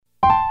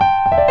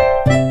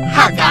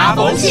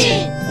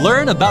情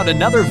Learn about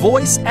another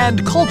voice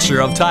and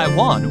culture of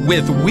Taiwan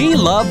with We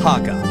Love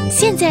Hakka.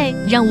 现在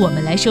让我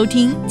们来收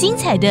听精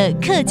彩的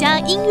客家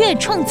音乐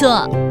创作。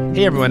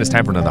Hey everyone, it's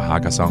time for another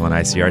Hakka song on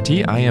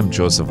ICRT. I am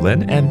Joseph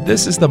Lin, and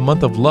this is the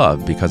month of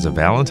love because of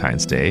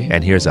Valentine's Day.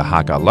 And here's a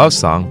Hakka love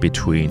song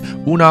between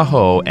Una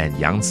Ho and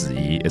Yang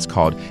Ziyi. It's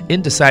called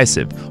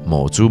Indecisive,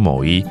 无主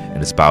无意,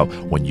 and it's about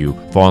when you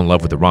fall in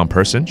love with the wrong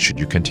person, should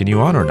you continue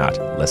on or not?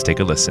 Let's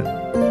take a listen.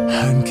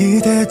 还记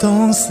得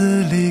当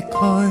时离开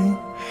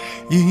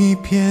一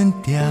片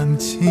恬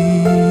静，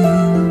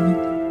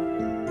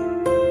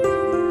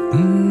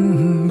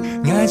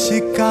爱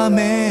是假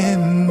面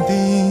的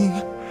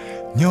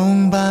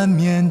勇敢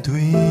面对，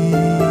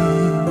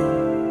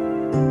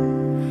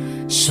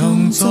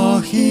想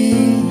做戏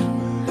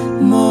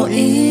无意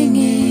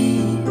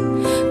义，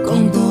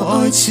讲到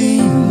爱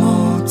情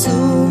无主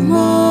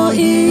无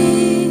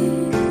意，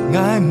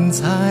爱不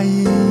在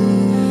意，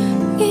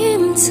伊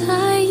不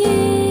在意。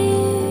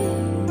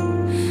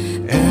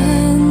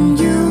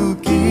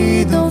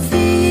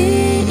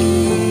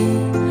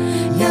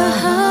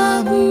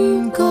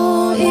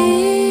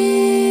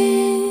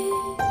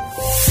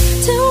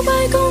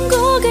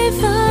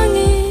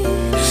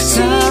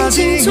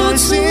做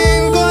情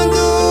关度，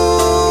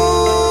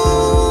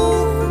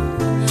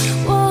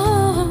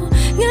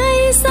爱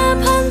已沙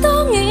盼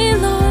到你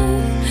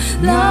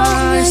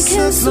来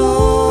倾诉，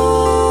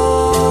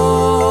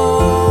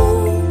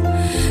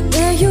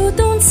也有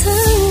动曾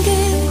经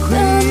会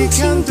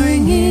强对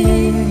你，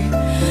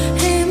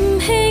是不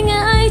是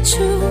爱就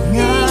应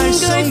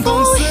该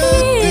放弃？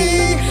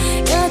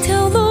一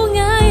条路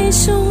爱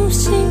相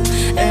信，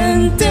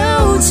都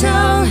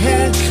唱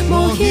hết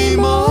无希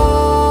望。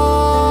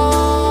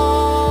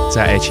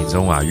在爱情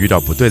中遇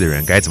到不对的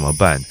人该怎么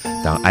办？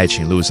当爱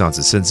情路上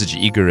只剩自己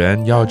一个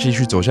人，要继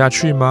续走下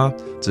去吗？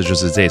这就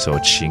是这首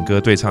情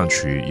歌对唱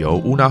曲，由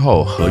乌娜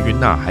后何芸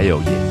娜还有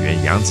演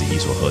员杨子仪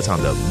所合唱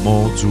的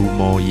无主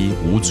无意，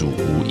无主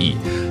无意，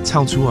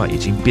唱出已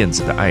经变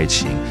质的爱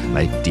情，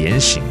来点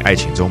醒爱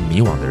情中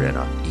迷惘的人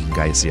应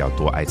该是要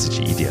多爱自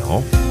己一点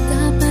哦。打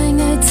败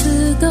爱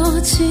知道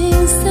清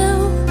秀，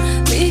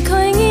离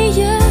开你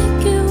也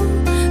叫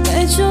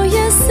爱做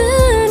也思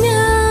念。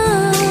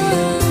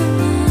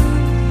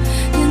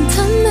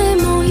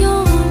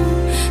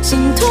心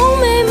痛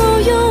没没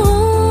用，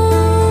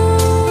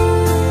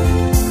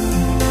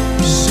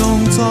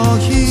想做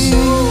戏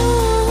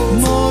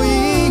无意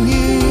义，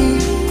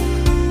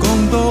讲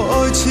到爱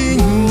情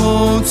无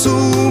主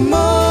无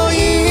意，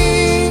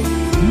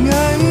爱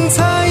不在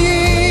意，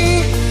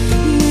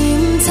你不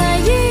在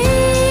意，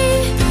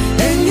但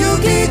有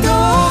几多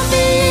比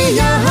也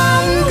很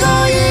可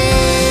以。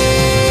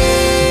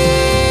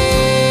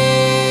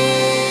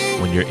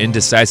When you're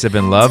indecisive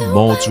in love,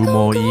 无主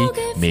无意,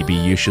 maybe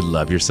you should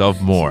love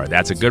yourself more.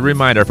 That's a good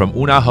reminder from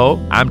Una Ho.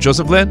 I'm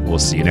Joseph Lin. We'll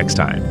see you next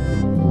time.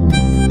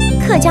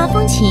 客家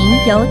风情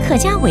由客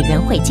家委员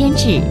会监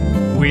制。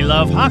We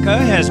Love Hakka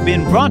has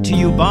been brought to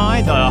you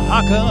by the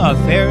Hakka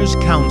Affairs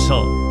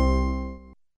Council.